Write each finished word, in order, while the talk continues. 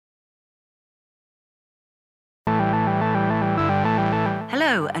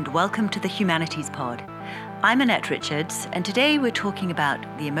Hello and welcome to the Humanities Pod. I'm Annette Richards, and today we're talking about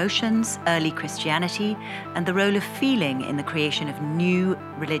the emotions, early Christianity, and the role of feeling in the creation of new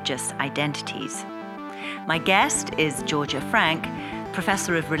religious identities. My guest is Georgia Frank,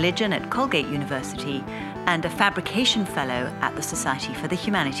 Professor of Religion at Colgate University and a Fabrication Fellow at the Society for the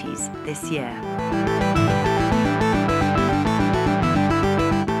Humanities this year.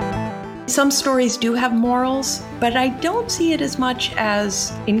 Some stories do have morals, but I don't see it as much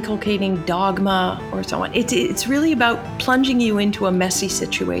as inculcating dogma or so on. It's really about plunging you into a messy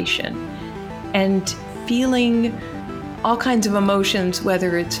situation and feeling all kinds of emotions,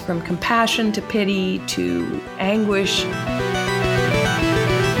 whether it's from compassion to pity to anguish.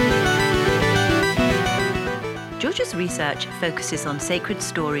 Georgia's research focuses on sacred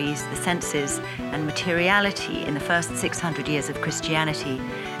stories, the senses, and materiality in the first 600 years of Christianity,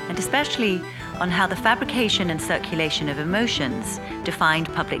 and especially on how the fabrication and circulation of emotions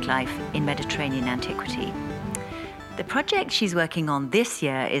defined public life in Mediterranean antiquity. The project she's working on this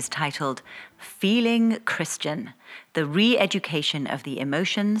year is titled Feeling Christian, the Re-Education of the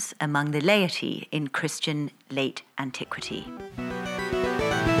Emotions Among the Laity in Christian Late Antiquity.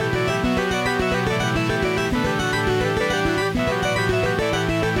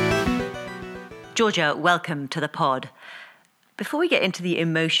 Georgia, welcome to the pod. Before we get into the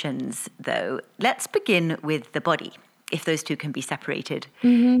emotions, though, let's begin with the body, if those two can be separated.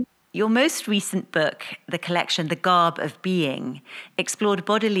 Mm-hmm. Your most recent book, the collection The Garb of Being, explored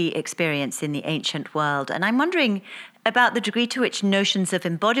bodily experience in the ancient world. And I'm wondering about the degree to which notions of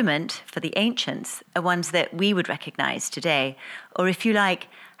embodiment for the ancients are ones that we would recognize today, or if you like,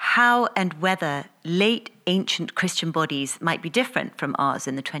 how and whether late ancient Christian bodies might be different from ours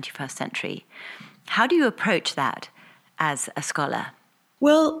in the 21st century. How do you approach that as a scholar?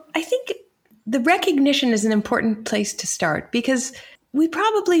 Well, I think the recognition is an important place to start because we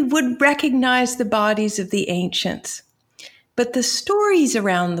probably would recognize the bodies of the ancients, but the stories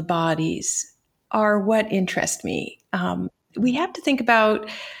around the bodies are what interest me. We have to think about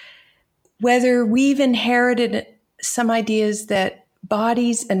whether we've inherited some ideas that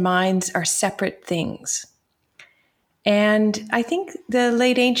bodies and minds are separate things. And I think the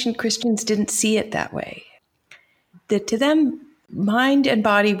late ancient Christians didn't see it that way. That to them, mind and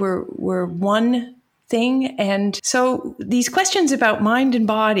body were one thing. And so these questions about mind and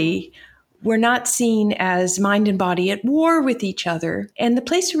body were not seen as mind and body at war with each other. And the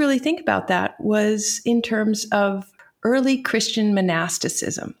place to really think about that was in terms of early Christian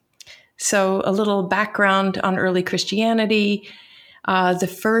monasticism. So a little background on early Christianity. The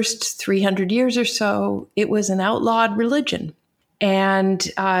first 300 years or so, it was an outlawed religion. And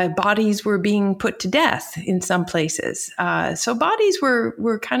bodies were being put to death in some places. So bodies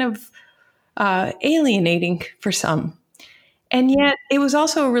were kind of alienating for some. And yet it was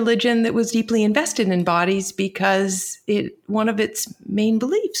also a religion that was deeply invested in bodies because one of its main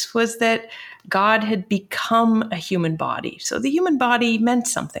beliefs was that God had become a human body. So the human body meant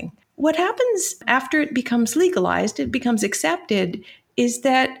something. What happens after it becomes legalized, it becomes accepted, is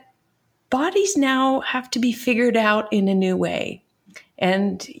that bodies now have to be figured out in a new way.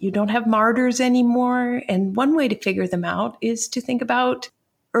 And you don't have martyrs anymore. And one way to figure them out is to think about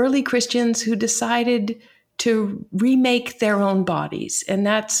early Christians who decided to remake their own bodies. And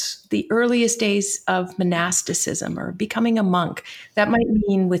that's the earliest days of monasticism or becoming a monk. That might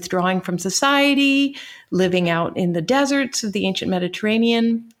mean withdrawing from society, living out in the deserts of the ancient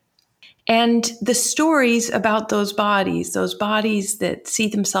Mediterranean. And the stories about those bodies that see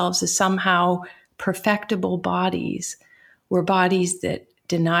themselves as somehow perfectible bodies, were bodies that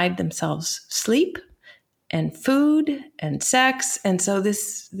denied themselves sleep and food and sex. And so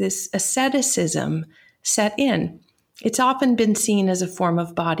this asceticism set in. It's often been seen as a form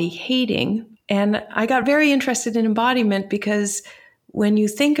of body hating. And I got very interested in embodiment because when you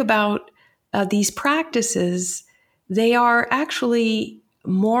think about these practices, they are actually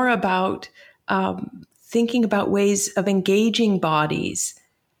more about thinking about ways of engaging bodies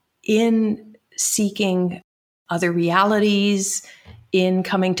in seeking other realities, in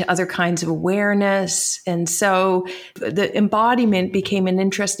coming to other kinds of awareness. And so the embodiment became an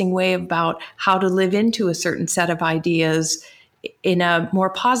interesting way about how to live into a certain set of ideas in a more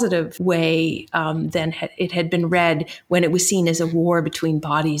positive way than it had been read when it was seen as a war between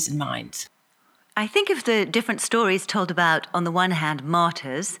bodies and minds. I think of the different stories told about, on the one hand,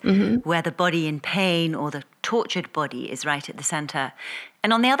 martyrs, where the body in pain or the tortured body is right at the center.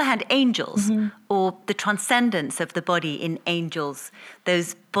 And on the other hand, angels, or the transcendence of the body in angels,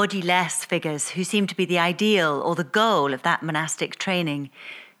 those bodiless figures who seem to be the ideal or the goal of that monastic training.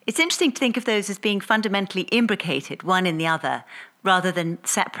 It's interesting to think of those as being fundamentally imbricated, one in the other, rather than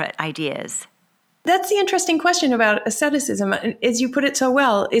separate ideas. That's the interesting question about asceticism. As you put it so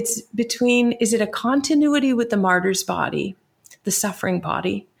well, it's between, is it a continuity with the martyr's body, the suffering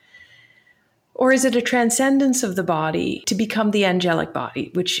body, or is it a transcendence of the body to become the angelic body,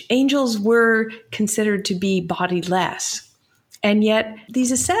 which angels were considered to be bodiless? And yet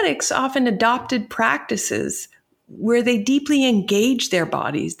these ascetics often adopted practices where they deeply engaged their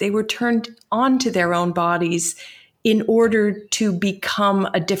bodies. They were turned onto their own bodies in order to become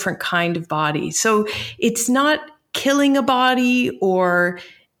a different kind of body. So it's not killing a body or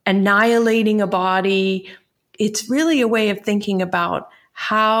annihilating a body. It's really a way of thinking about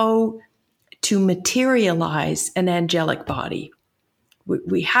how to materialize an angelic body.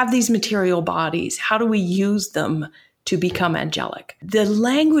 We have these material bodies. How do we use them to become angelic? The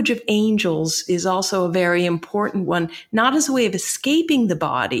language of angels is also a very important one, not as a way of escaping the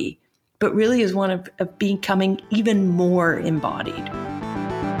body, but really as one of becoming even more embodied.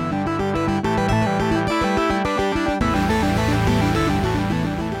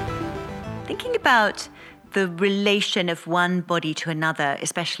 Thinking about the relation of one body to another,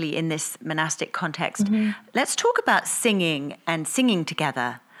 especially in this monastic context, let's talk about singing and singing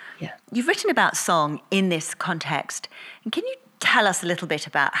together. Yeah. You've written about song in this context. And can you tell us a little bit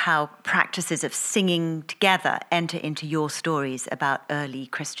about how practices of singing together enter into your stories about early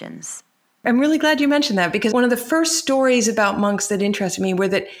Christians? I'm really glad you mentioned that, because one of the first stories about monks that interested me were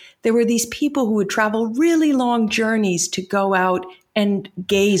that there were these people who would travel really long journeys to go out and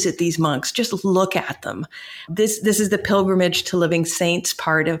gaze at these monks, just look at them. This is the pilgrimage to living saints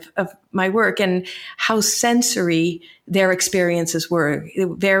part of my work, and how sensory their experiences were.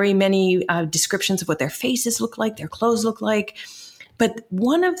 Very many descriptions of what their faces look like, their clothes look like. But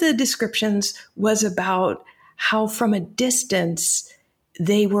one of the descriptions was about how from a distance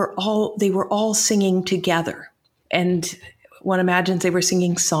they were all singing together. And one imagines they were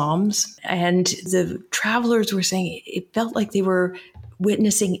singing psalms, and the travelers were saying it felt like they were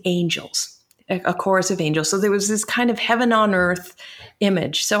witnessing angels, a chorus of angels. So there was this kind of heaven on earth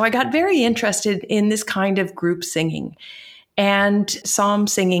image. So I got very interested in this kind of group singing. And psalm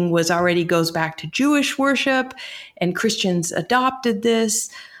singing goes back to Jewish worship, and Christians adopted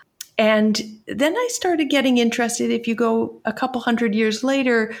this. And then I started getting interested. If you go a couple hundred years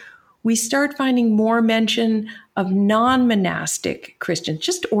later, we start finding more mention of non-monastic Christians,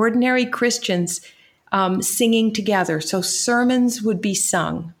 just ordinary Christians singing together. So sermons would be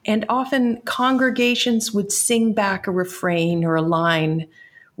sung, and often congregations would sing back a refrain or a line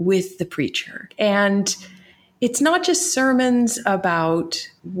with the preacher. And it's not just sermons about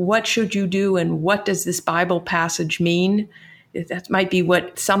what should you do and what does this Bible passage mean. That might be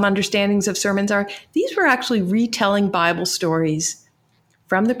what some understandings of sermons are. These were actually retelling Bible stories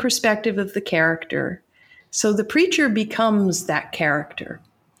from the perspective of the character. So the preacher becomes that character.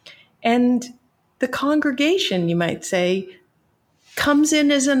 And the congregation, you might say, comes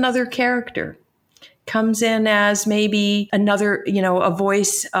in as another character, comes in as maybe another, a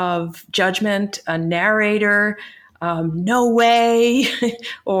voice of judgment, a narrator, no way,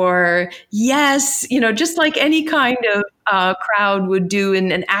 or yes, just like any kind of crowd would do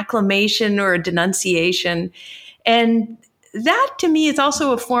in an acclamation or a denunciation. And that, to me, is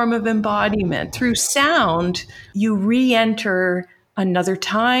also a form of embodiment. Through sound, you re-enter another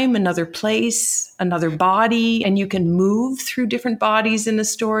time, another place, another body, and you can move through different bodies in a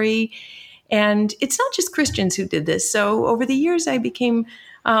story. And it's not just Christians who did this. So over the years, I became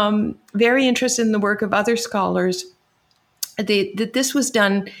very interested in the work of other scholars. That this was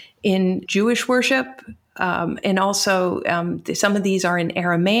done in Jewish worship, and also some of these are in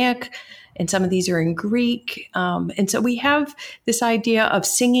Aramaic, and some of these are in Greek. And so we have this idea of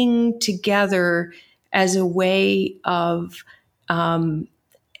singing together as a way of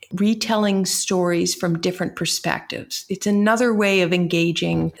retelling stories from different perspectives. It's another way of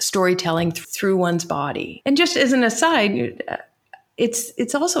engaging storytelling through one's body. And just as an aside,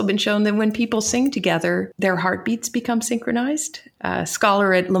 it's also been shown that when people sing together, their heartbeats become synchronized. A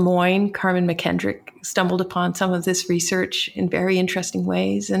scholar at Lemoyne, Carmen McKendrick, stumbled upon some of this research in very interesting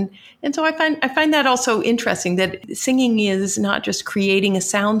ways. And so I find that also interesting, that singing is not just creating a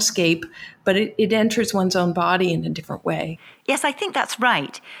soundscape, but it enters one's own body in a different way. Yes, I think that's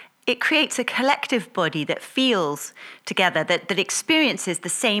right. It creates a collective body that feels together, that experiences the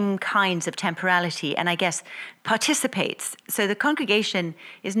same kinds of temporality, and I guess participates. So the congregation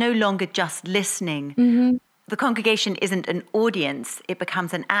is no longer just listening. Mm-hmm. The congregation isn't an audience, it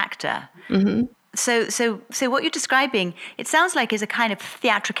becomes an actor. Mm-hmm. So what you're describing, it sounds like, is a kind of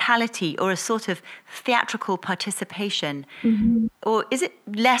theatricality or a sort of theatrical participation. Mm-hmm. Or is it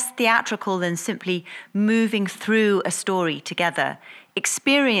less theatrical than simply moving through a story together,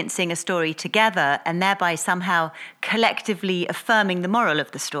 experiencing a story together, and thereby somehow collectively affirming the moral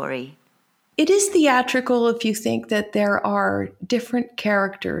of the story? It is theatrical if you think that there are different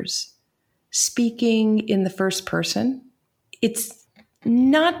characters speaking in the first person. It's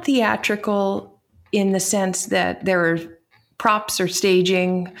not theatrical in the sense that there are props or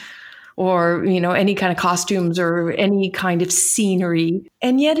staging or, any kind of costumes or any kind of scenery.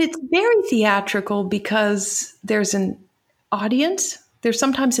 And yet it's very theatrical because there's an audience. There's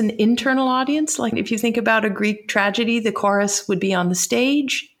sometimes an internal audience. Like if you think about a Greek tragedy, the chorus would be on the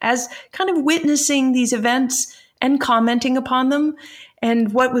stage as kind of witnessing these events and commenting upon them.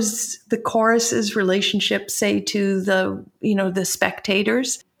 And what was the chorus's relationship, say, to the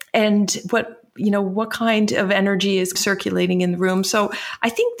spectators, and what kind of energy is circulating in the room. So I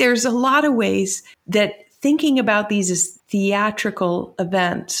think there's a lot of ways that thinking about these as theatrical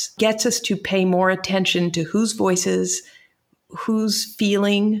events gets us to pay more attention to whose voices, who's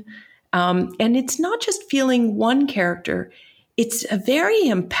feeling. And it's not just feeling one character. It's a very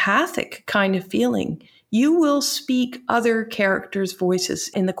empathic kind of feeling. You will speak other characters' voices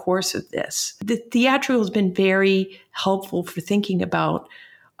in the course of this. The theatrical has been very helpful for thinking about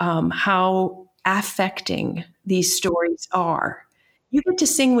how affecting these stories are. You get to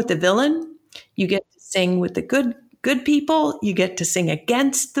sing with the villain. You get to sing with the good people. You get to sing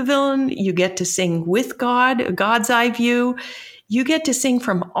against the villain. You get to sing with God, a God's eye view. You get to sing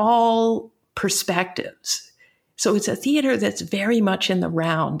from all perspectives. So it's a theater that's very much in the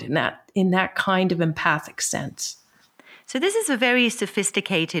round in that kind of empathic sense. So this is a very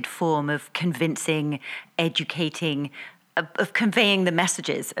sophisticated form of convincing, educating, of conveying the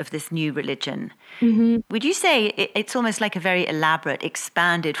messages of this new religion. Mm-hmm. Would you say it's almost like a very elaborate,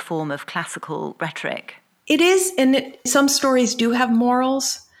 expanded form of classical rhetoric? It is, and some stories do have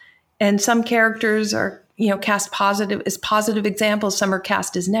morals, and some characters are cast as positive examples. Some are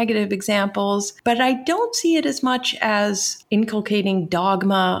cast as negative examples, but I don't see it as much as inculcating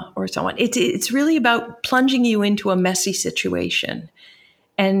dogma or so on. It's really about plunging you into a messy situation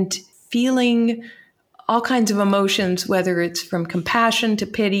and feeling all kinds of emotions, whether it's from compassion to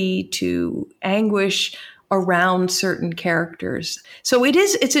pity to anguish around certain characters. So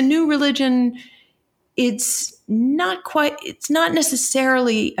it's a new religion. It's not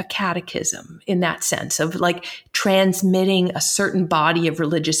necessarily a catechism in that sense of like transmitting a certain body of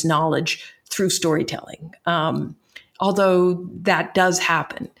religious knowledge through storytelling. Although that does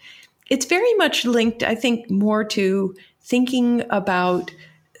happen. It's very much linked, I think, more to thinking about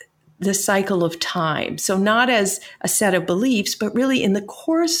the cycle of time. So not as a set of beliefs, but really in the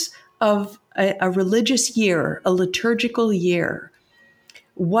course of a religious year, a liturgical year.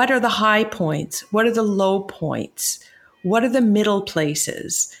 What are the high points? What are the low points? What are the middle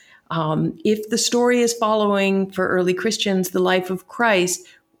places? If the story is following, for early Christians, the life of Christ,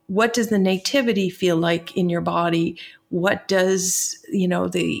 what does the nativity feel like in your body? What does,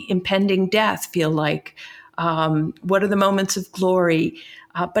 the impending death feel like? What are the moments of glory?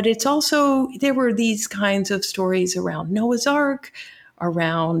 But it's also, there were these kinds of stories around Noah's Ark,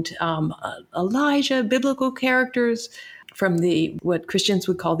 around Elijah, biblical characters from what Christians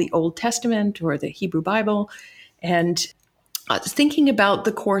would call the Old Testament or the Hebrew Bible. And thinking about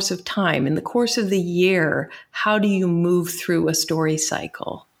the course of time, in the course of the year, how do you move through a story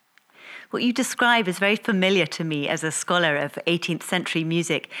cycle? What you describe is very familiar to me as a scholar of 18th century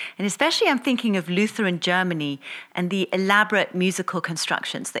music. And especially I'm thinking of Lutheran Germany and the elaborate musical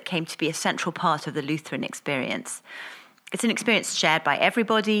constructions that came to be a central part of the Lutheran experience. It's an experience shared by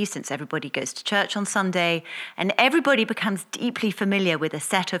everybody, since everybody goes to church on Sunday, and everybody becomes deeply familiar with a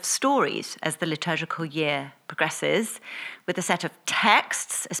set of stories as the liturgical year progresses, with a set of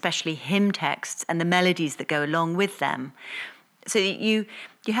texts, especially hymn texts, and the melodies that go along with them. So you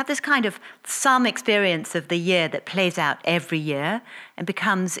have this kind of some experience of the year that plays out every year and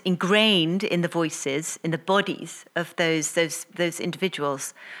becomes ingrained in the voices, in the bodies of those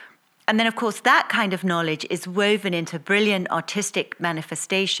individuals. And then, of course, that kind of knowledge is woven into brilliant artistic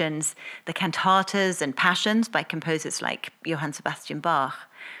manifestations, the cantatas and passions by composers like Johann Sebastian Bach.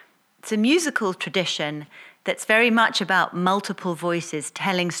 It's a musical tradition that's very much about multiple voices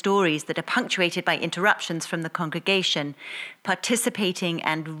telling stories that are punctuated by interruptions from the congregation, participating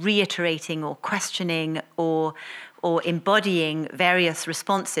and reiterating or questioning or embodying various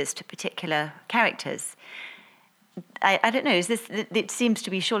responses to particular characters. I don't know, it seems to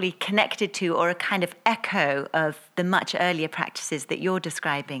be surely connected to or a kind of echo of the much earlier practices that you're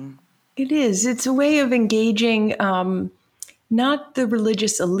describing. It is. It's a way of engaging not the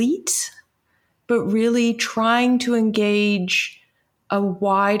religious elites, but really trying to engage a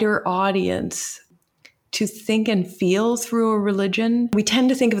wider audience to think and feel through a religion. We tend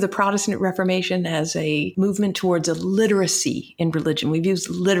to think of the Protestant Reformation as a movement towards a literacy in religion. We've used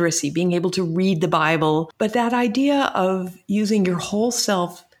literacy, being able to read the Bible, but that idea of using your whole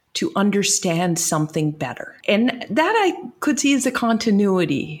self to understand something better. And that I could see as a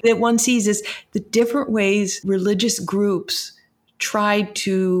continuity that one sees as the different ways religious groups tried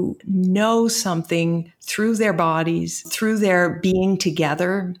to know something through their bodies, through their being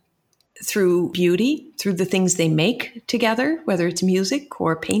together, through beauty, through the things they make together, whether it's music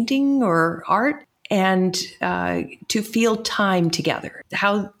or painting or art, and to feel time together.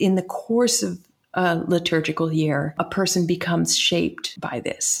 How in the course of a liturgical year, a person becomes shaped by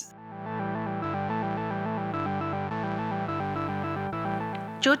this.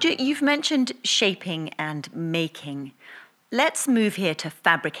 Georgia, you've mentioned shaping and making. Let's move here to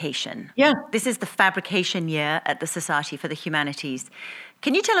fabrication. Yeah. This is the fabrication year at the Society for the Humanities.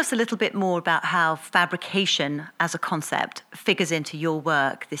 Can you tell us a little bit more about how fabrication as a concept figures into your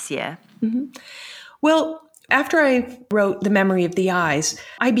work this year? Mm-hmm. Well, after I wrote The Memory of the Eyes,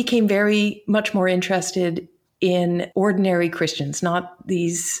 I became very much more interested in ordinary Christians, not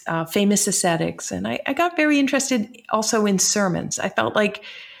these famous ascetics. And I got very interested also in sermons. I felt like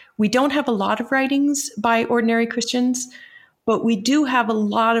we don't have a lot of writings by ordinary Christians, but we do have a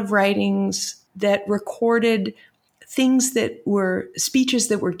lot of writings that recorded things that were speeches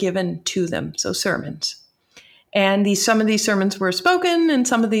that were given to them, so sermons. And some of these sermons were spoken and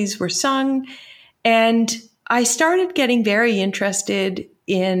some of these were sung. And I started getting very interested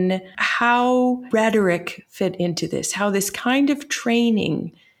in how rhetoric fit into this, how this kind of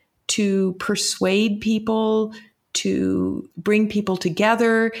training to persuade people, to bring people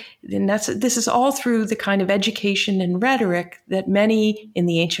together. And this is all through the kind of education and rhetoric that many in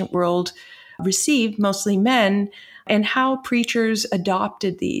the ancient world received, mostly men, and how preachers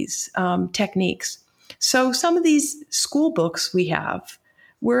adopted these techniques. So some of these school books we have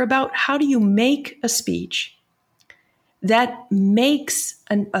were about how do you make a speech that makes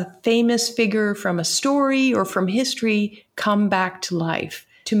a famous figure from a story or from history come back to life,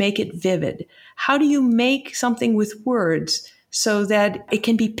 to make it vivid. How do you make something with words so that it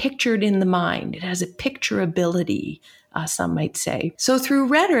can be pictured in the mind? It has a picturability, some might say. So through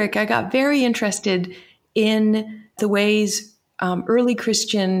rhetoric, I got very interested in the ways early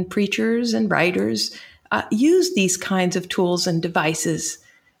Christian preachers and writers used these kinds of tools and devices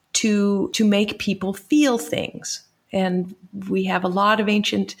to make people feel things. And we have a lot of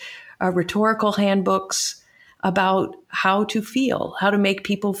ancient rhetorical handbooks about how to feel, how to make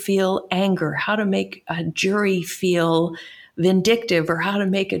people feel anger, how to make a jury feel vindictive, or how to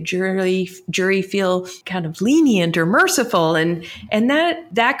make a jury feel kind of lenient or merciful. And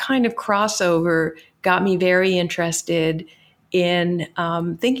that kind of crossover got me very interested in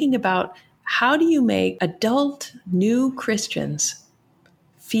thinking about how do you make adult new Christians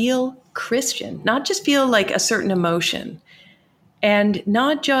feel Christian, not just feel like a certain emotion, and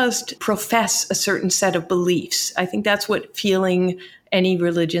not just profess a certain set of beliefs. I think that's what feeling any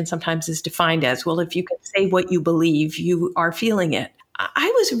religion sometimes is defined as. Well, if you can say what you believe, you are feeling it.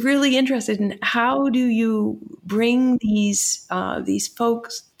 I was really interested in how do you bring these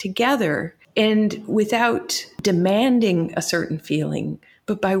folks together, and without demanding a certain feeling,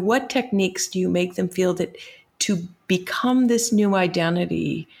 but by what techniques do you make them feel that to become this new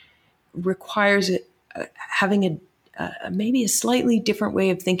identity requires having maybe a slightly different way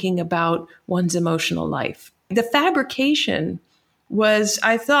of thinking about one's emotional life. The fabrication was,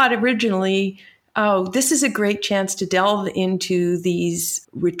 I thought originally, this is a great chance to delve into these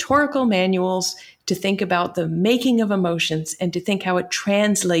rhetorical manuals, to think about the making of emotions and to think how it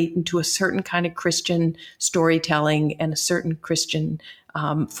translates into a certain kind of Christian storytelling and a certain Christian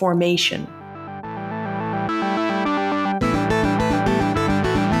formation.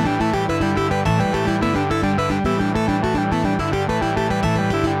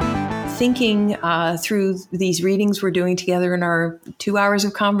 Thinking through these readings we're doing together in our 2 hours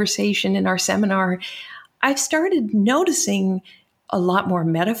of conversation in our seminar, I've started noticing a lot more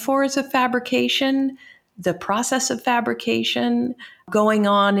metaphors of fabrication, the process of fabrication going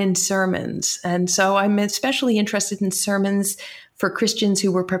on in sermons. And so I'm especially interested in sermons for Christians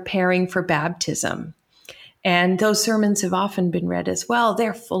who were preparing for baptism. And those sermons have often been read as well.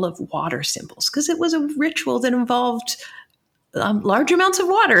 They're full of water symbols because it was a ritual that involved large amounts of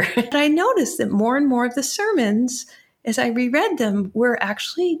water. And I noticed that more and more of the sermons as I reread them, were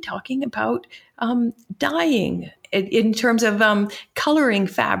actually talking about dyeing in terms of coloring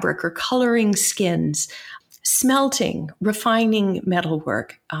fabric or coloring skins, smelting, refining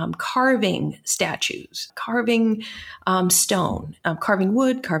metalwork, carving statues, carving stone, carving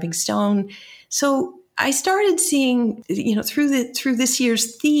wood, carving stone. So I started seeing, through this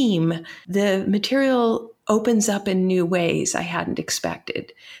year's theme, the material opens up in new ways I hadn't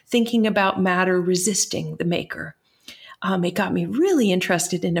expected. Thinking about matter resisting the maker. It got me really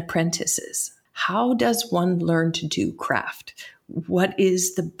interested in apprentices. How does one learn to do craft? What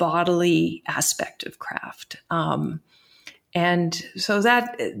is the bodily aspect of craft? And so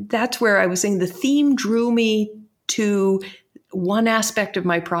that's where I was saying the theme drew me to one aspect of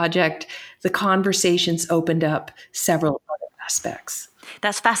my project. The conversations opened up several other aspects.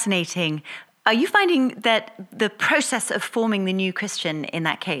 That's fascinating. Are you finding that the process of forming the new Christian in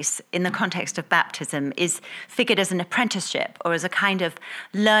that case, in the context of baptism, is figured as an apprenticeship or as a kind of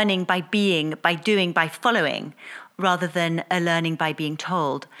learning by being, by doing, by following, rather than a learning by being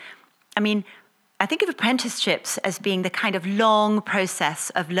told? I mean, I think of apprenticeships as being the kind of long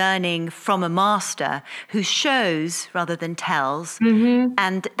process of learning from a master who shows rather than tells. Mm-hmm.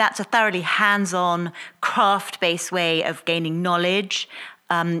 And that's a thoroughly hands-on, craft-based way of gaining knowledge,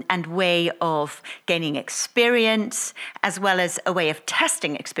 and way of gaining experience, as well as a way of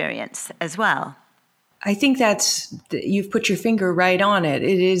testing experience as well. I think you've put your finger right on it.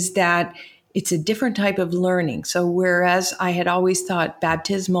 It is that it's a different type of learning. So whereas I had always thought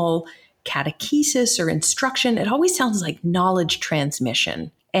baptismal catechesis or instruction, it always sounds like knowledge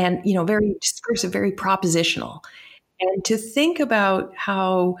transmission and, very discursive, very propositional. And to think about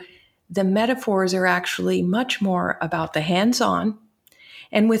how the metaphors are actually much more about the hands-on.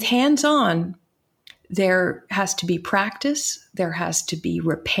 And with hands-on, there has to be practice, there has to be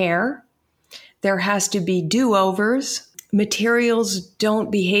repair, there has to be do-overs. Materials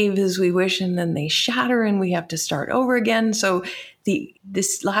don't behave as we wish, and then they shatter, and we have to start over again. So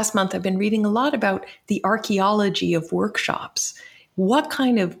this last month, I've been reading a lot about the archaeology of workshops. What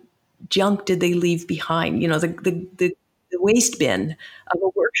kind of junk did they leave behind? The waste bin of a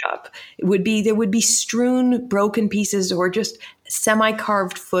workshop. There would be strewn broken pieces or just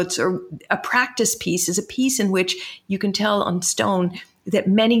semi-carved foots, or a practice piece is a piece in which you can tell on stone that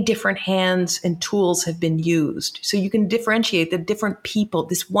many different hands and tools have been used. So you can differentiate the different people,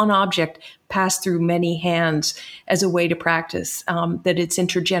 this one object passed through many hands as a way to practice, that it's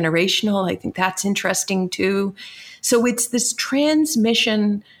intergenerational. I think that's interesting too. So it's this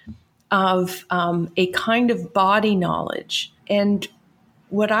transmission of a kind of body knowledge. And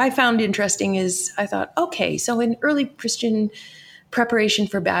what I found interesting is I thought, okay, so in early Christian preparation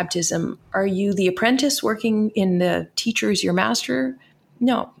for baptism, are you the apprentice working in the teacher is your master?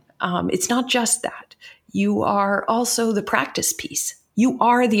 No, it's not just that. You are also the practice piece. You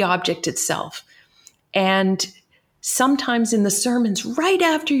are the object itself. And sometimes in the sermons, right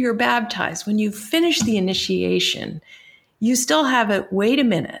after you're baptized, when you finish the initiation, you still have it, wait a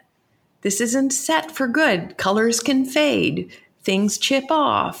minute. This isn't set for good. Colors can fade. Things chip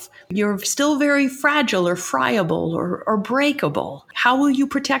off. You're still very fragile or friable or breakable. How will you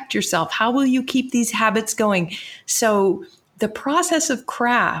protect yourself? How will you keep these habits going? So the process of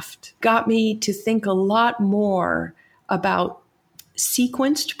craft got me to think a lot more about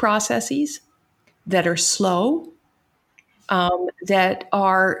sequenced processes that are slow, that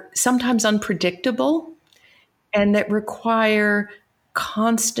are sometimes unpredictable, and that require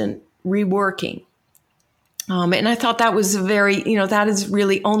constant reworking. And I thought that was that is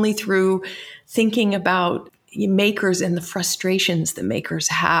really only through thinking about makers and the frustrations that makers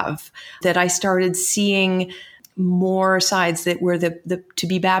have that I started seeing more sides that where the to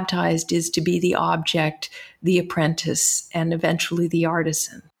be baptized is to be the object, the apprentice, and eventually the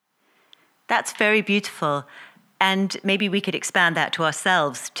artisan. That's very beautiful. And maybe we could expand that to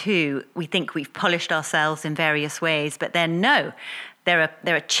ourselves too. We think we've polished ourselves in various ways, but then no. There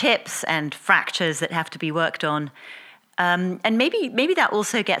are chips and fractures that have to be worked on. And maybe that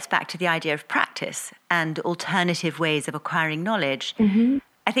also gets back to the idea of practice and alternative ways of acquiring knowledge. Mm-hmm.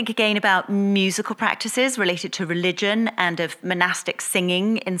 I think again about musical practices related to religion and of monastic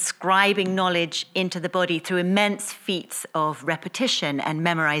singing, inscribing knowledge into the body through immense feats of repetition and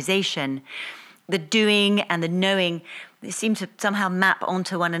memorization. The doing and the knowing, they seem to somehow map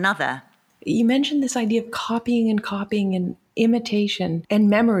onto one another. You mentioned this idea of copying and imitation and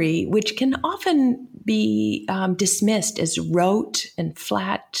memory, which can often be dismissed as rote and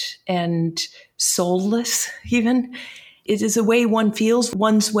flat and soulless even. It is a way one feels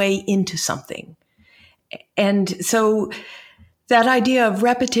one's way into something. And so that idea of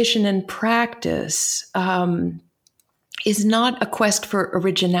repetition and practice is not a quest for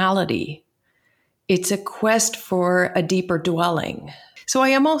originality. It's a quest for a deeper dwelling. So I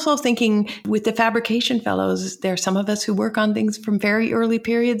am also thinking with the Fabrication Fellows, there are some of us who work on things from very early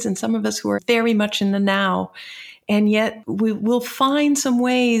periods and some of us who are very much in the now. And yet we will find some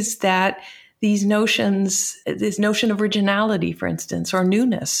ways that these notions, this notion of originality, for instance, or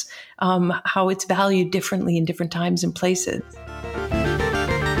newness, how it's valued differently in different times and places.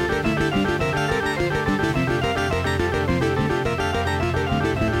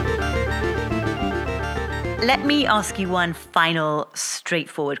 Let me ask you one final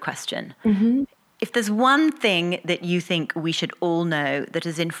straightforward question. Mm-hmm. If there's one thing that you think we should all know that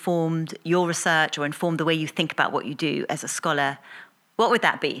has informed your research or informed the way you think about what you do as a scholar, what would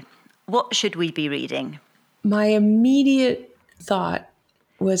that be? What should we be reading? My immediate thought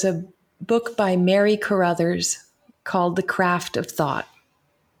was a book by Mary Carruthers called The Craft of Thought.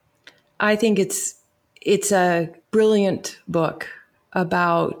 I think it's a brilliant book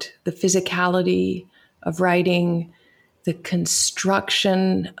about the physicality of writing, the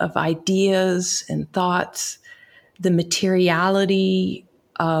construction of ideas and thoughts, the materiality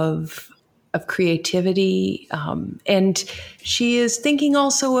of creativity. And she is thinking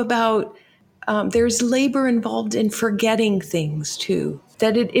also about, there's labor involved in forgetting things too,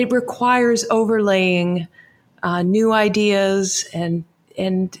 that it requires overlaying new ideas and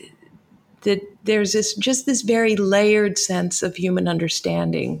that there's this very layered sense of human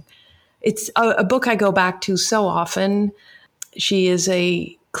understanding. It's a book I go back to so often. She is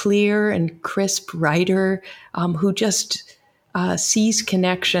a clear and crisp writer who just sees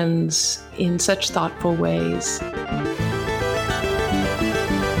connections in such thoughtful ways.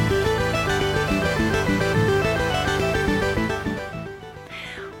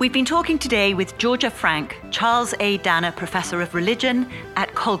 We've been talking today with Georgia Frank, Charles A. Danner Professor of Religion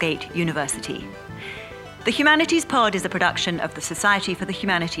at Colgate University. The Humanities Pod is a production of the Society for the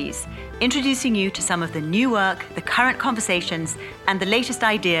Humanities, introducing you to some of the new work, the current conversations, and the latest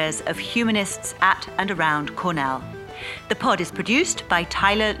ideas of humanists at and around Cornell. The pod is produced by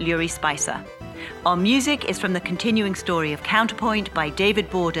Tyler Lurie Spicer. Our music is from the continuing story of Counterpoint by David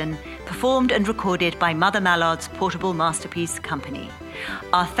Borden, performed and recorded by Mother Mallard's Portable Masterpiece Company.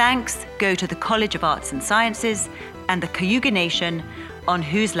 Our thanks go to the College of Arts and Sciences and the Cayuga Nation, on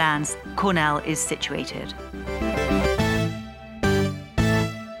whose lands Cornell is situated.